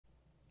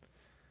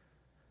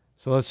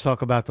So let's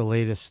talk about the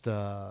latest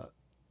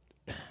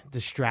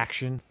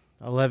distraction.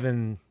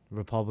 11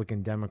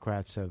 Republican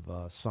Democrats have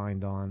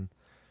signed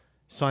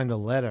a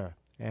letter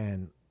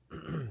and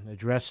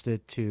addressed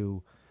it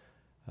to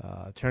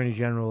Attorney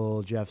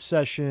General Jeff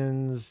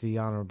Sessions, the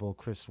Honorable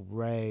Chris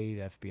Wray,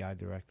 the FBI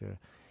Director,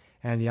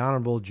 and the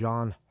Honorable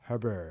John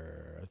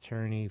Huber,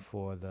 Attorney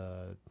for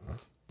the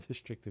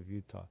District of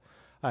Utah.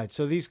 All right,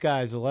 so these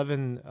guys,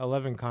 11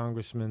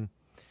 congressmen,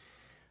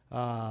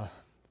 uh,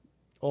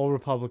 all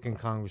Republican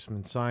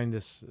congressmen, signed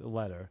this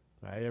letter.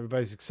 Right,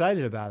 everybody's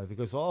excited about it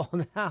because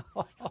now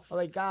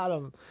they got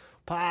him,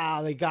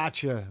 pow, they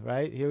got you.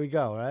 Right, here we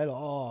go. Right,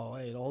 oh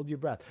wait, hold your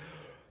breath,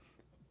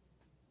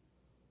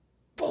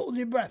 hold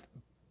your breath,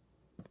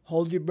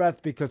 hold your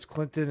breath because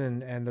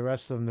Clinton and the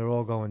rest of them, they're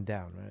all going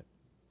down. Right,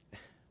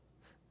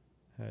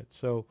 all right.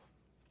 So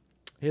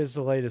here's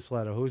the latest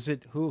letter. Who's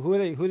it? Who are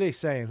they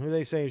saying? Who are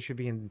they saying should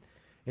be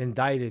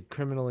indicted,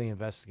 criminally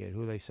investigated?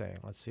 Who are they saying?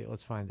 Let's see.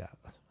 Let's find out.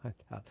 Let's find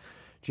out.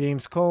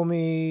 James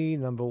Comey,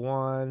 number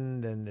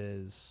one. Then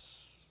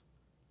there's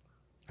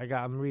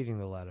I'm reading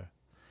the letter.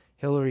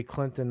 Hillary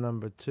Clinton,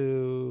 number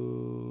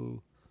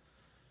two.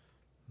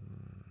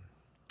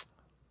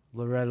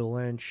 Loretta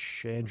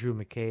Lynch, Andrew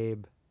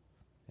McCabe,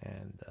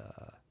 and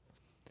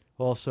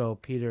also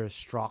Peter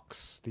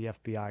Strzok's, the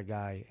FBI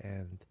guy,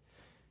 and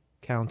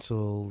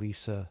counsel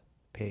Lisa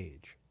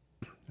Page.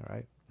 All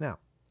right. Now,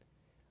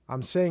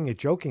 I'm saying it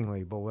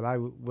jokingly, but would I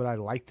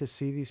like to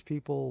see these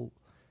people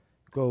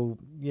go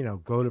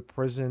to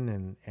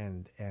prison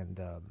and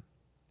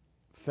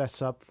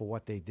fess up for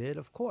what they did?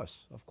 Of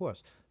course.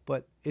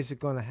 But is it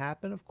going to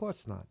happen? Of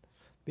course not,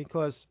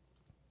 because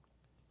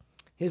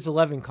here's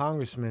 11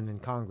 congressmen in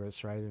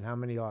Congress, right? And how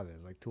many are there?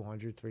 Like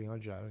 200,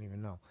 300? I don't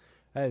even know.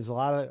 There's a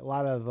lot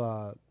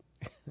of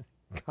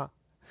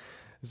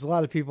there's a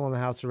lot of people in the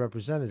House of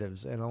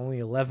Representatives, and only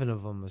 11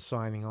 of them are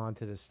signing on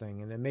to this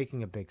thing, and they're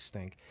making a big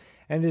stink.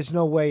 And there's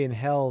no way in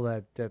hell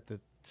that the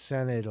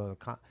Senate or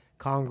the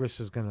Congress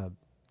is going to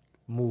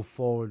move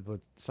forward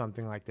with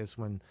something like this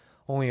when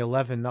only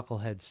 11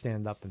 knuckleheads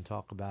stand up and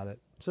talk about it.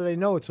 So they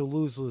know it's a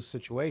lose-lose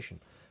situation.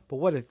 But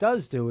what it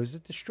does do is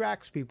it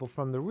distracts people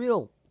from the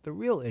real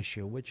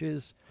issue, which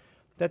is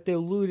that they're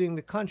looting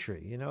the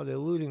country. They're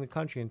looting the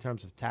country in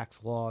terms of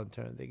tax law.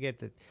 They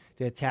get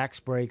their tax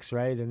breaks,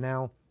 right? And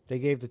now they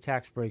gave the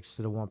tax breaks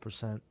to the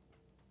 1%.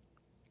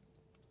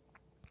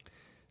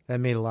 That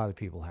made a lot of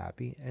people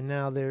happy. And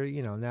now they're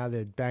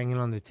banging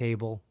on the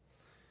table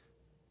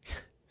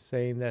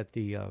saying that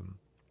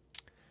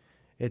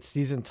it's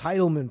these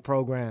entitlement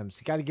programs.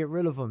 You got to get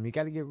rid of them. You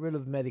got to get rid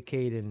of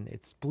Medicaid, and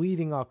it's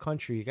bleeding our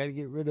country. You got to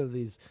get rid of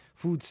these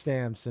food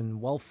stamps and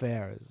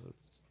welfare,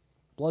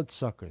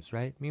 bloodsuckers,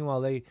 right?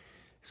 Meanwhile, these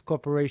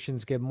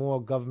corporations get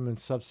more government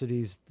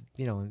subsidies,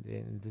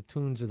 in the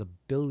tunes of the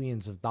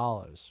billions of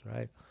dollars,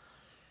 right?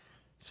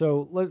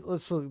 So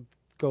let's go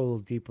a little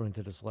deeper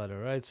into this letter,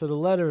 right? So the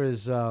letter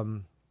is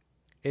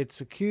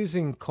it's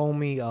accusing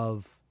Comey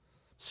of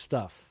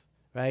stuff,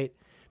 right?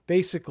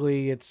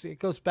 Basically, it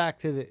goes back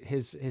to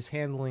his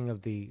handling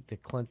of the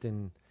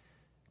Clinton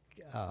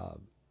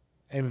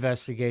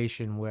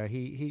investigation, where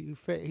he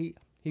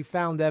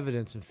found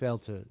evidence and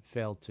failed to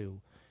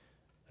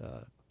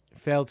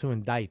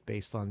indict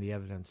based on the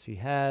evidence he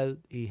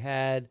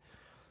had.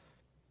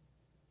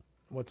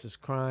 What's his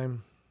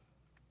crime?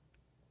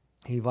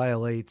 He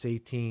violates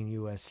 18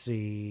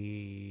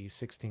 U.S.C.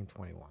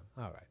 1621.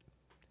 All right.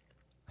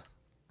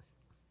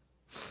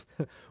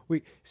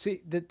 We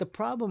see that the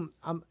problem.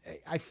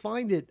 I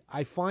find it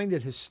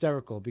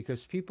hysterical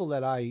because people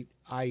that I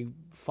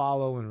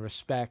follow and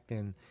respect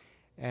and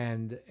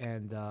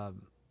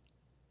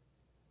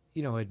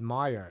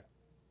admire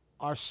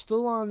are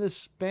still on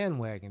this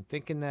bandwagon,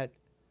 thinking that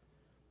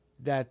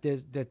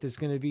there's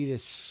going to be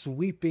this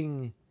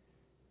sweeping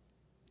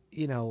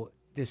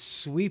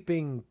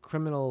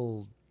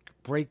criminal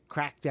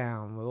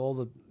crackdown with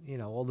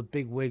all the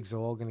big wigs are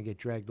all going to get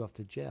dragged off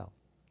to jail.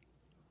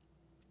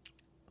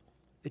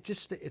 It's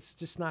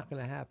just not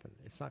going to happen.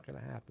 It's not going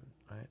to happen,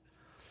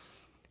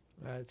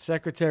 right?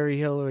 Secretary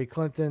Hillary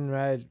Clinton,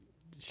 right?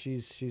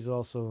 She's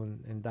also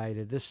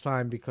indicted, this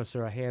time because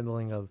of her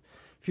handling of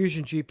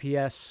Fusion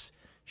GPS.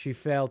 She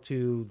failed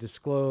to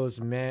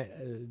disclose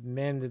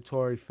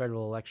mandatory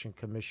Federal Election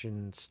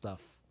Commission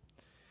stuff.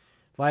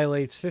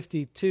 Violates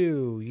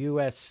 52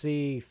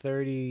 U.S.C.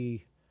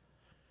 3012-1,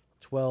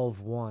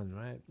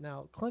 right?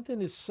 Now,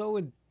 Clinton is so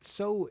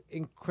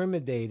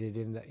incriminated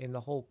in the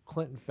whole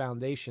Clinton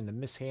Foundation, the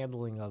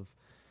mishandling of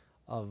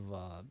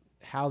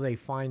how they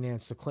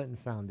financed the Clinton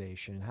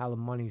Foundation, how the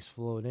money's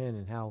flowed in,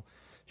 and how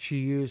she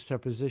used her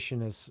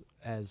position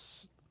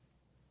as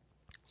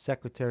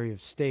Secretary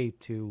of State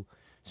to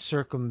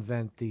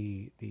circumvent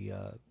the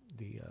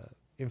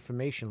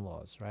information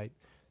laws, right?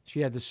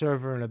 She had the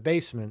server in a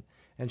basement,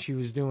 and she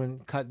was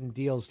cutting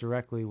deals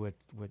directly with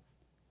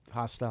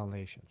hostile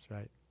nations,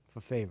 right,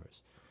 for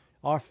favors.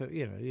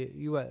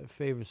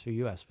 Favors for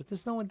U.S., but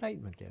there's no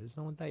indictment there. There's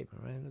no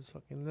indictment, right? There's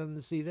fucking nothing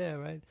to see there,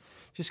 right?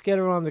 Just get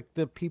her on the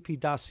PP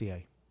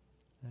dossier.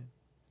 Right?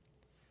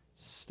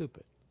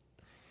 Stupid.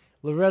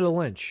 Loretta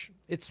Lynch.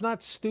 It's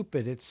not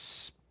stupid.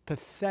 It's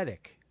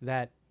pathetic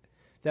that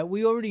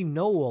we already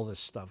know all this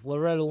stuff.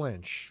 Loretta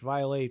Lynch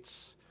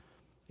violates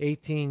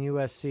 18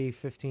 USC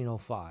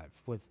 1505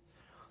 with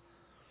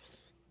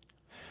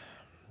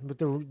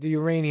the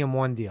uranium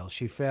one deal.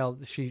 She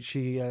failed.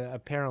 She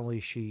apparently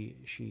she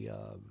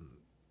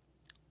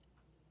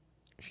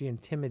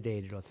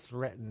intimidated or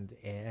threatened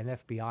an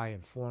FBI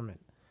informant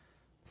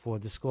for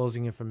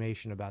disclosing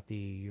information about the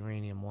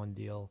uranium one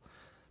deal.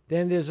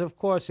 Then there's of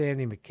course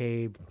Andy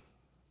McCabe,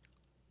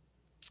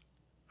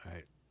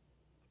 right?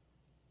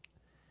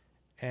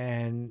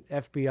 And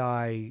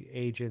FBI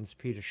agents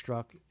Peter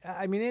Strzok.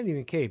 I mean, Andy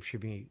McCabe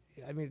should be.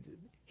 I mean,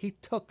 he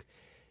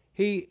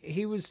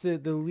was the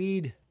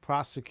lead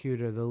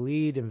prosecutor, the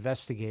lead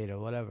investigator,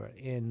 whatever,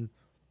 in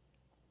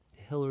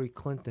Hillary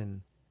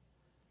Clinton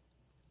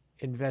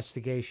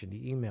investigation,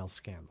 the email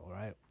scandal,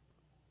 right?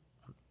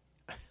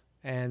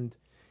 And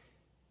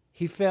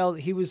he failed.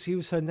 He was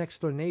her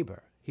next door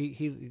neighbor.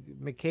 He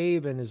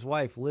McCabe and his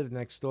wife lived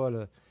next door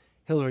to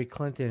Hillary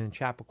Clinton in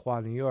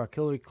Chappaqua, New York.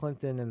 Hillary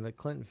Clinton and the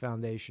Clinton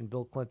Foundation,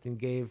 Bill Clinton,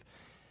 gave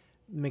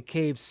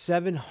McCabe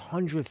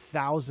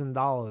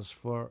 $700,000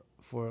 for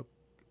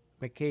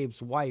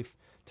McCabe's wife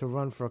to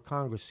run for a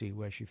Congress seat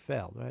where she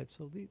failed. Right.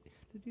 So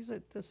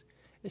there's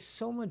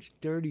so much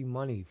dirty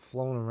money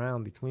flowing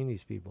around between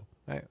these people.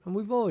 Right, and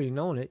we've already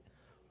known it.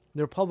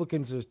 The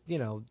Republicans are,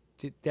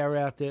 they're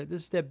out there.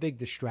 This is their big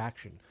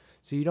distraction.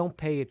 So you don't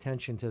pay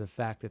attention to the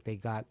fact that they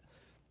got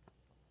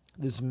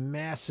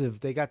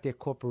they got their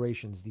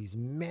corporations, these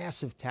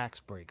massive tax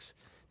breaks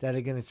that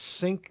are going to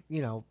sink,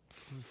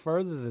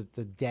 further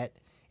the debt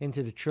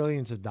into the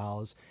trillions of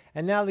dollars.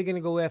 And now they're going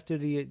to go after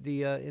the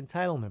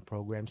entitlement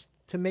programs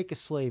to make a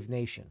slave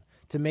nation,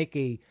 to make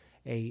a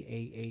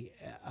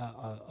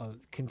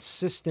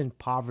consistent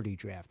poverty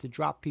draft, to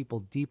drop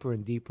people deeper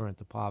and deeper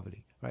into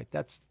poverty. Right?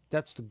 That's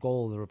the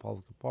goal of the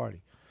Republican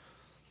Party.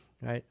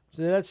 Right,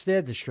 so that's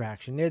their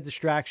distraction. Their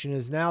distraction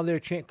is now they're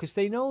because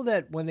they know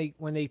that when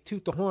they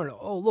toot the horn,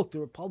 oh look, the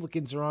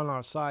Republicans are on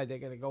our side. They're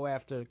going to go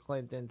after the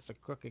Clintons, the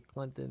crooked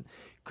Clinton,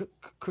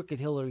 crooked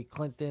Hillary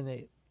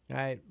Clinton,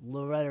 right?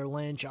 Loretta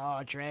Lynch,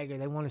 drag her.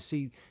 They want to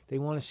see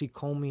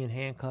Comey in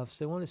handcuffs.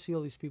 They want to see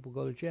all these people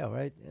go to jail,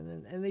 right?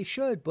 And they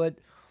should, but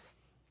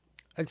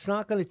it's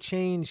not going to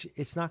change.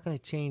 It's not going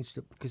to change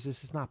because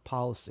this is not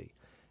policy.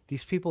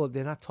 These people,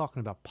 they're not talking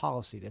about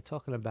policy. They're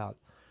talking about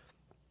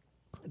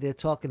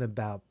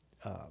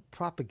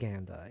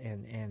propaganda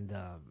and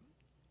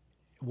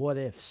what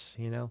ifs,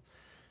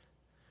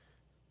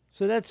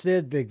 So that's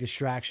their big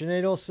distraction.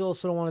 They also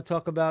don't want to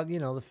talk about,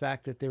 the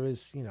fact that there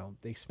is,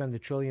 they spend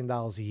 $1 trillion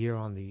a year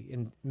on the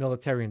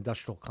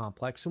military-industrial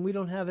complex, and we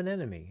don't have an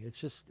enemy.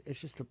 It's a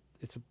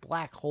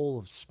black hole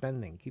of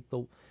spending.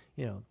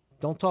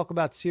 Don't talk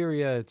about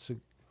Syria. It's a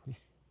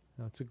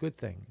good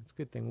thing. It's a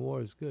good thing.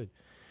 War is good.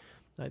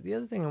 The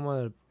other thing I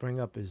want to bring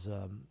up is.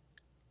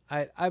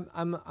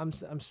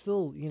 I'm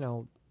still,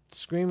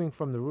 screaming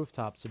from the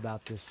rooftops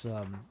about this,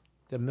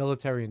 the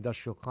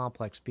military-industrial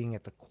complex being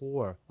at the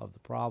core of the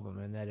problem,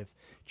 and that if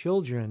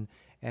children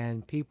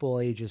and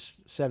people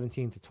ages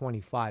 17 to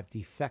 25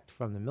 defect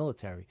from the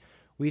military,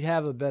 we'd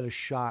have a better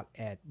shot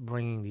at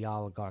bringing the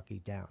oligarchy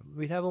down.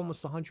 We'd have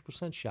almost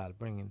 100% shot at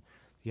bringing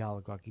the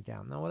oligarchy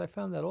down. Now, what I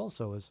found out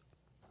also is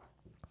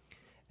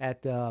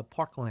at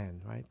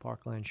Parkland, right?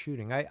 Parkland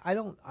shooting.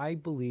 I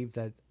believe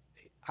that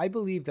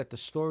the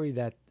story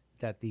that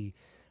the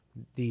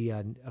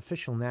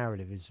official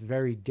narrative is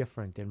very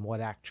different than what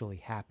actually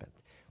happened.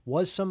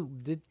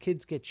 Did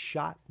kids get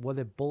shot? Were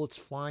there bullets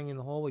flying in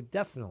the hallway?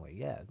 Definitely,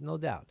 yeah, no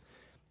doubt.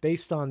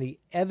 Based on the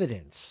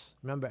evidence,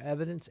 remember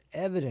evidence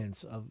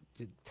of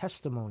the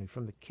testimony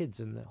from the kids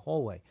in the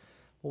hallway.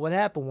 Well, what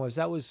happened was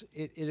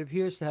it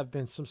appears to have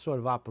been some sort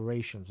of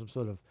operation, some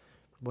sort of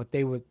what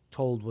they were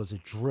told was a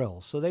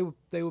drill. So they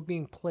were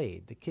being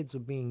played. The kids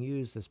were being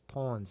used as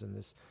pawns in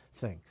this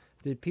thing.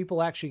 Did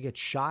people actually get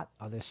shot?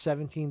 Are there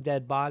 17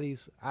 dead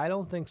bodies? I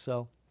don't think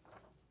so.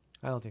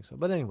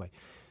 But anyway,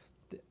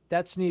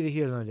 that's neither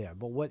here nor there.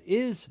 But what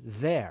is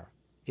there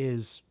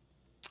is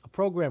a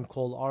program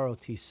called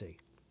ROTC.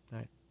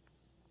 Right?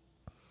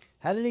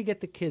 How do they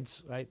get the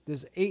kids? Right?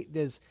 There's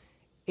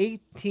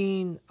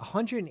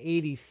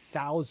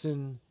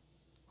 180,000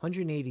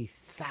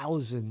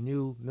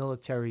 new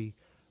military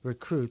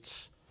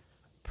recruits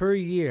per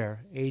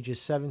year,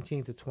 ages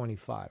 17 to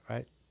 25.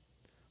 Right?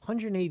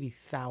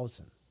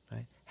 180,000,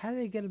 right? How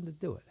did they get them to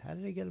do it? How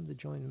did they get them to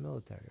join the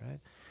military,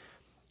 right?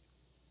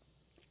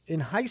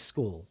 In high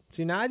school,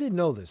 see, now I didn't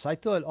know this. I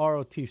thought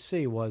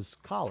ROTC was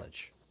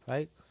college,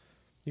 right?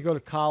 You go to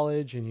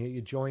college and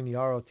you join the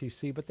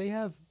ROTC, but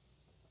the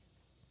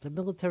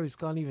military's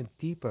gone even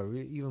deeper,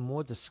 even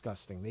more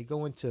disgusting. They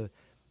go into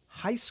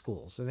high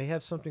schools and they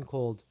have something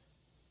called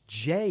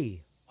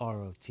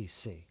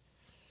JROTC,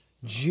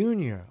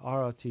 Junior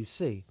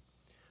ROTC,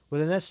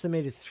 with an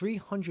estimated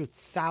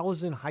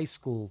 300,000 high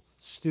school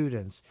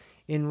students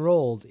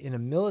enrolled in a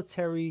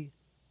military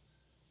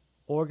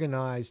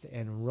organized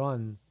and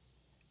run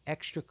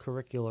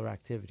extracurricular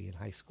activity in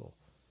high school.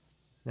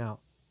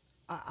 Now,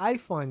 I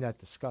find that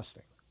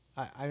disgusting.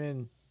 I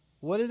mean,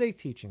 what are they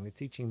teaching? They're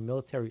teaching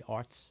military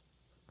arts.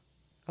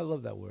 I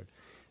love that word.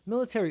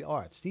 Military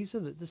arts. This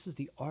is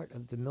the art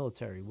of the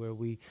military, where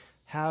we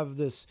have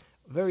this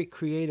very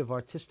creative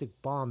artistic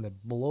bomb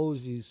that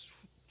blows these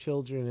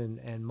children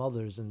and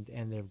mothers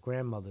and their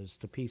grandmothers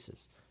to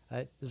pieces.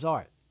 Right? This is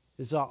art.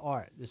 This is our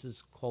art. This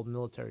is called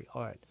military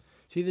art.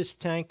 See this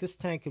tank? This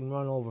tank can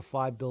run over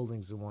 5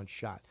 buildings in one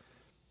shot.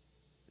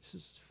 This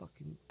is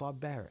fucking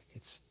barbaric.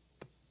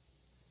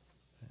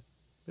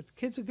 But the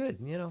kids are good,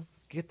 you know.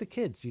 Get the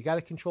kids. You got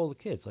to control the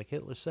kids, like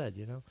Hitler said,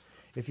 you know.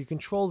 If you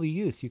control the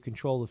youth, you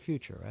control the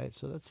future, right?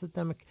 So that's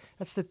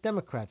the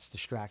Democrats'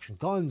 distraction.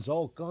 Guns,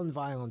 gun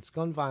violence,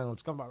 gun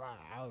violence, gun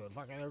violence.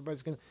 Fucking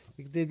everybody's gonna.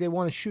 They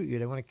want to shoot you.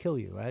 They want to kill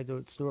you, right?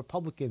 It's the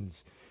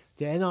Republicans,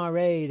 the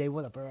NRA. They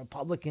want the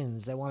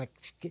Republicans. They want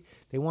to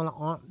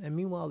arm. And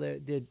meanwhile,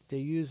 they're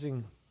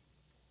using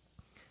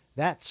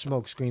that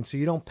smokescreen, so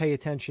you don't pay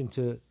attention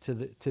to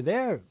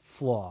their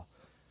flaw.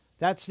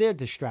 That's their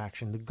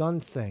distraction, the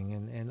gun thing,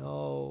 and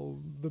oh,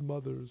 the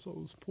mothers,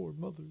 those poor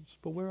mothers.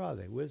 But where are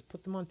they?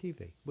 Put them on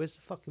TV? Where's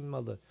the fucking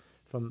mother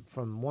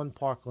from one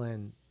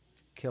Parkland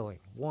killing?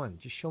 One.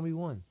 Just show me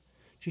one.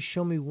 Just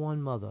show me one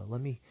mother.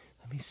 Let me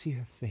see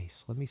her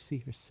face. Let me see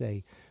her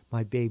say,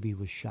 my baby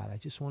was shot. I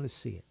just want to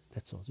see it.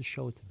 That's all. Just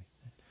show it to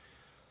me.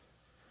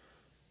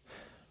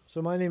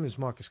 So my name is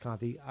Marcus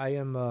Conte. I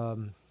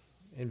am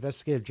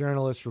investigative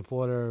journalist,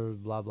 reporter,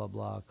 blah, blah,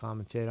 blah,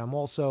 commentator. I'm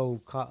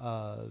also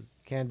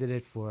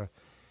candidate for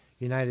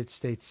United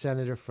States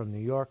Senator from New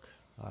York.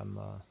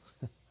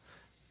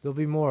 There'll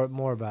be more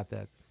about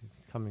that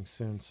coming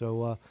soon.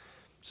 So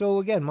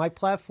again, my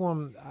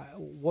platform.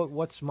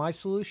 What's my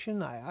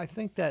solution? I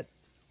think that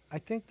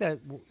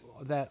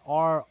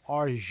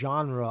our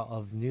genre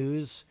of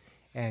news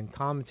and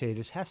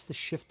commentators has to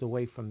shift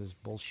away from this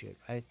bullshit,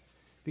 right?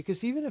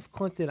 Because even if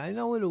Clinton, I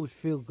know it would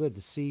feel good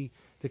to see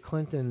the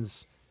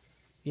Clintons,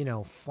 you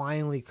know,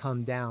 finally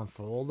come down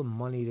for all the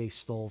money they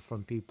stole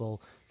from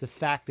people, the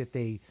fact that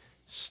they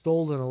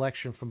stole an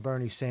election from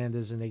Bernie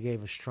Sanders and they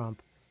gave us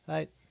Trump,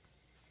 right?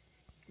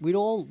 We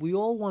all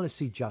want to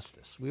see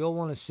justice. We all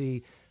want to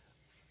see,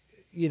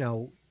 you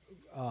know,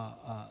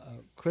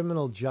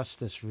 criminal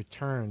justice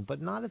return,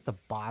 but not at the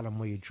bottom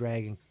where you're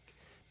dragging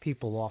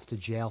people off to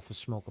jail for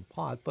smoking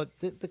pot, but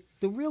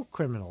the real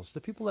criminals, the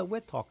people that we're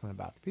talking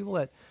about, the people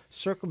that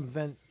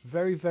circumvent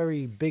very,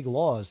 very big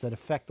laws that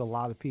affect a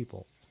lot of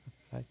people.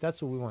 Right?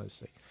 That's what we want to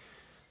see.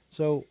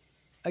 So,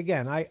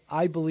 again,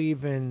 I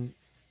believe in,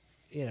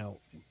 you know,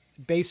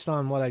 based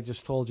on what I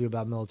just told you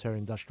about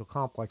military-industrial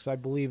complex, I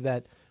believe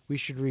that we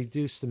should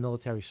reduce the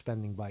military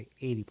spending by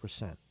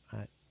 80%.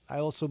 Right? I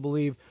also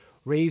believe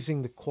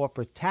raising the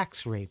corporate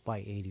tax rate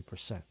by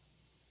 80%.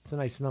 It's a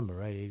nice number,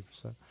 right?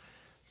 80%.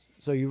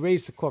 So you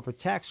raise the corporate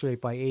tax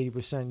rate by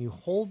 80%. You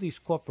hold these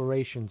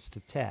corporations to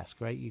task,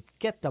 right? You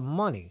get the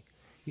money.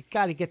 You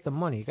got to get the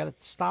money. You got to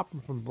stop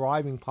them from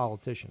bribing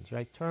politicians,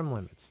 right? Term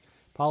limits.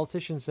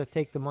 Politicians that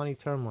take the money,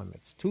 term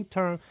limits.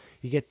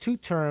 You get 2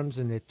 terms,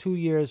 and they're 2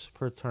 years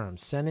per term.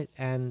 Senate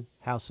and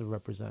House of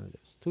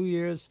Representatives. 2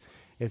 years.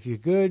 If you're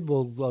good,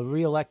 we'll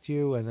re-elect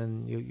you, and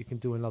then you can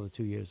do another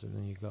 2 years, and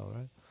then you go,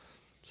 right?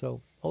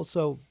 So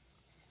also,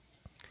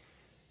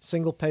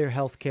 single-payer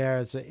health care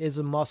is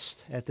a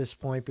must at this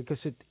point,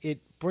 because it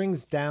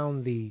brings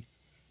down the,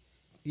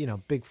 you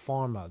know, big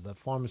pharma, the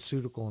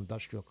pharmaceutical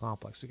industrial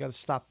complex. We got to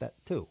stop that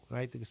too,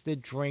 right? Because they're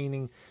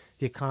draining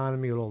the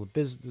economy with all the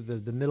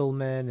business, the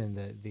middlemen and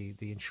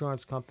the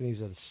insurance companies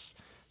that are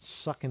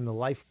sucking the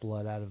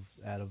lifeblood out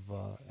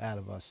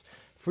of us.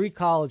 Free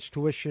college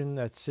tuition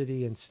at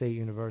city and state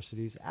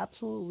universities.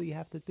 Absolutely, you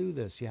have to do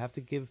this. You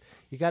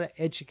got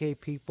to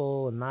educate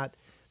people and not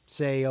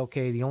say,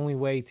 okay, the only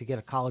way to get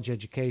a college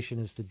education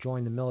is to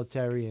join the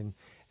military,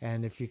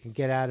 and if you can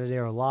get out of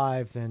there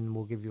alive, then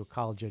we'll give you a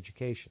college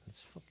education. It's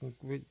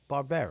fucking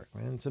barbaric,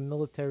 man. It's a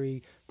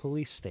military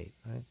police state,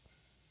 right?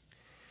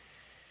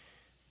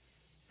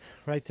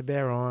 Right to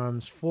bear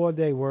arms,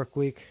 4-day work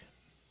week,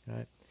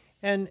 right?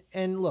 And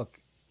look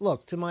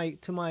to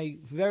my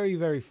very,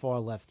 very far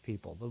left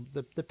people,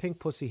 the pink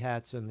pussy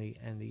hats and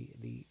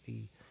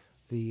the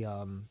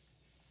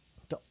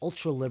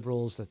ultra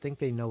liberals that think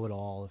they know it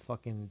all,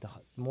 fucking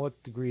more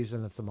degrees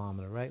than a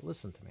thermometer, right?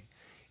 Listen to me.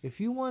 If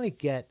you want to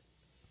get,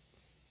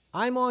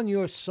 I'm on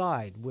your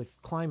side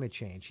with climate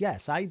change.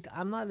 Yes, I'm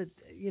not,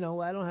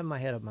 I don't have my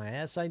head up my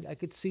ass. I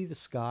could see the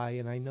sky,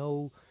 and I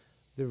know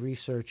the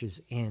research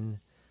is in.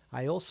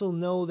 I also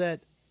know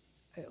that,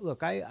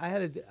 look, I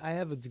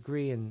have a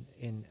degree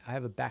I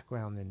have a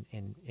background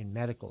in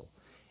medical.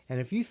 And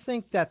if you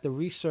think that the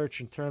research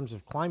in terms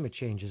of climate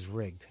change is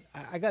rigged,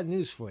 I got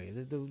news for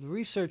you. The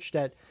research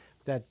that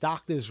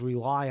doctors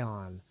rely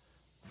on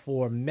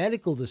for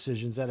medical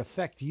decisions that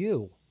affect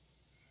you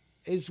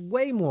is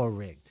way more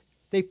rigged.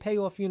 They pay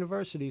off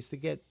universities to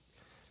get,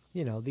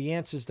 the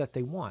answers that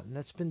they want. And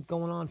that's been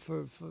going on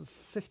for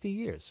 50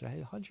 years, right?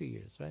 100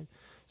 years, right?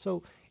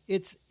 So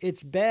it's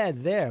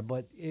bad there.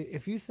 But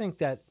if you think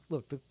that,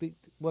 look,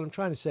 what I'm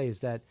trying to say is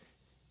that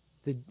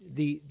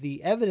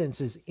The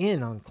evidence is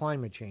in on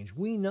climate change.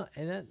 We know,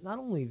 and not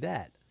only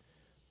that,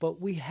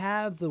 but we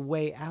have the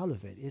way out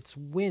of it. It's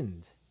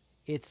wind,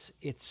 it's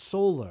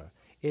solar,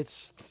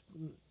 it's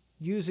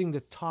using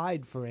the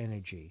tide for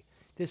energy.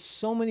 There's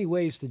so many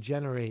ways to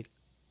generate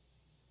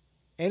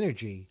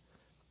energy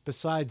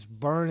besides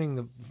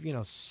burning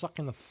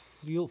sucking the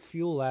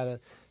fuel out of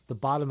the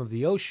bottom of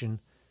the ocean,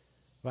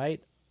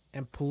 right,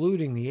 and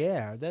polluting the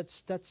air.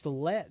 That's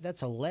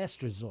a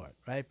last resort,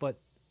 right? But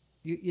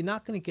you're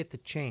not going to get the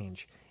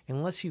change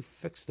unless you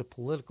fix the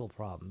political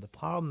problem, the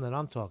problem that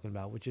I'm talking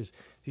about, which is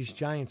these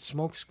giant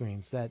smoke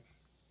screens that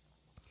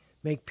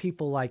make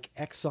people like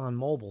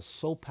ExxonMobil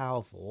so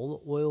powerful, all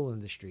the oil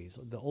industries,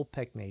 the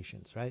OPEC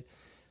nations, right?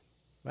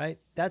 Right?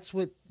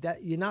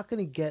 You're not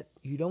going to get.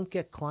 You don't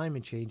get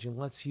climate change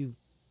unless you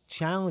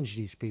challenge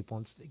these people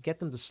and get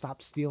them to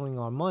stop stealing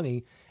our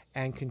money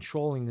and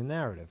controlling the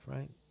narrative,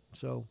 right?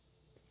 So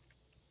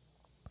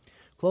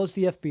close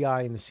the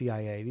FBI and the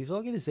CIA. These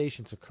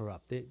organizations are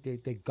corrupt.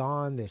 They're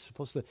gone. They're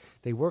supposed to.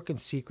 They work in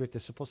secret.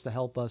 They're supposed to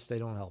help us. They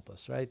don't help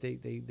us, right?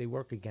 They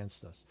work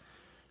against us,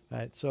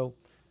 right? So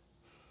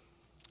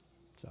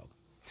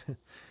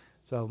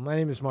so my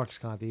name is Marcus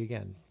Conte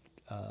again.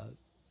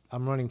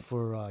 I'm running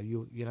for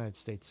United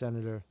States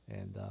Senator,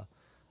 and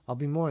I'll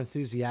be more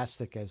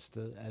enthusiastic as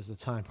the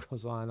time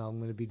goes on. I'm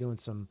going to be doing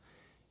some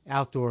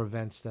outdoor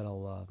events that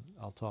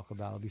I'll talk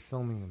about. I'll be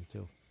filming them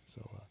too.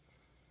 So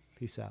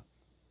peace out.